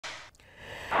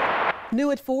New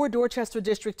at 4, Dorchester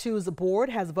District 2's board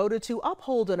has voted to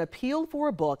uphold an appeal for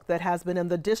a book that has been in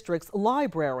the district's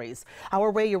libraries.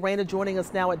 Our Ray Urena joining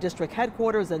us now at district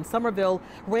headquarters in Somerville.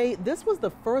 Ray, this was the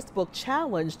first book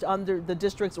challenged under the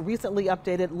district's recently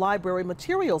updated library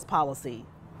materials policy.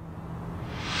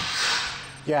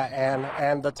 Yeah,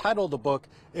 and the title of the book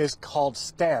is called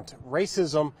Stamped: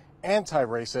 Racism,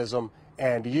 Antiracism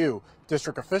and You.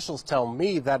 District officials tell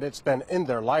me that it's been in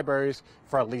their libraries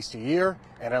for at least a year,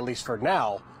 and at least for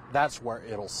now, that's where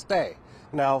it'll stay.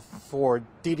 Now, for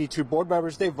DD2 board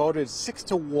members, they voted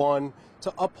 6-1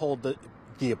 to uphold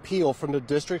the appeal from the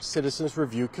District Citizens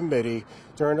Review Committee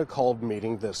during a called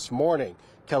meeting this morning.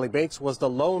 Kelly Bates was the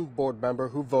lone board member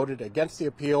who voted against the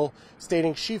appeal,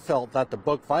 stating she felt that the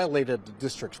book violated the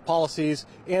district's policies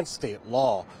and state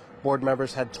law. Board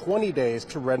members had 20 days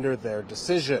to render their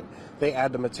decision. They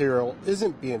add the material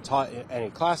isn't being taught in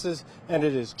any classes, and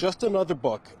it is just another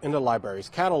book in the library's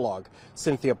catalog.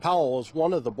 Cynthia Powell was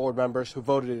one of the board members who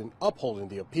voted in upholding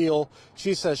the appeal.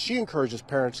 She says she encourages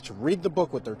parents to read the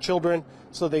book with their children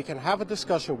so they can have a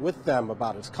discussion with them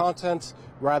about its contents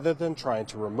rather than trying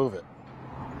to remove it.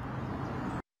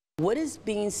 What is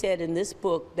being said in this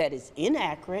book that is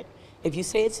inaccurate? If you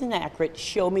say it's inaccurate,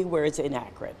 show me where it's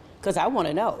inaccurate, because I want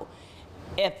to know.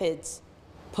 If it's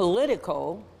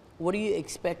political, what do you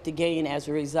expect to gain as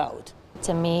a result?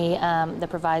 To me, the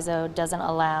proviso doesn't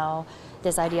allow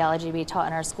this ideology to be taught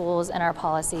in our schools, and our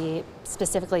policy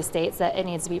specifically states that it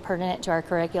needs to be pertinent to our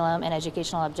curriculum and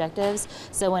educational objectives.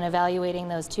 So when evaluating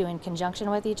those two in conjunction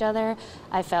with each other,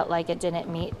 I felt like it didn't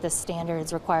meet the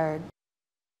standards required.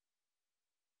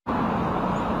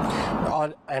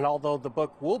 And although the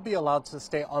book will be allowed to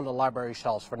stay on the library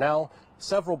shelves for now,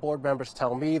 several board members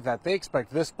tell me that they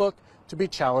expect this book to be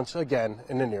challenged again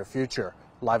in the near future.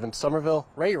 Live in Somerville,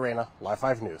 Ray Urena, Live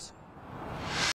 5 News.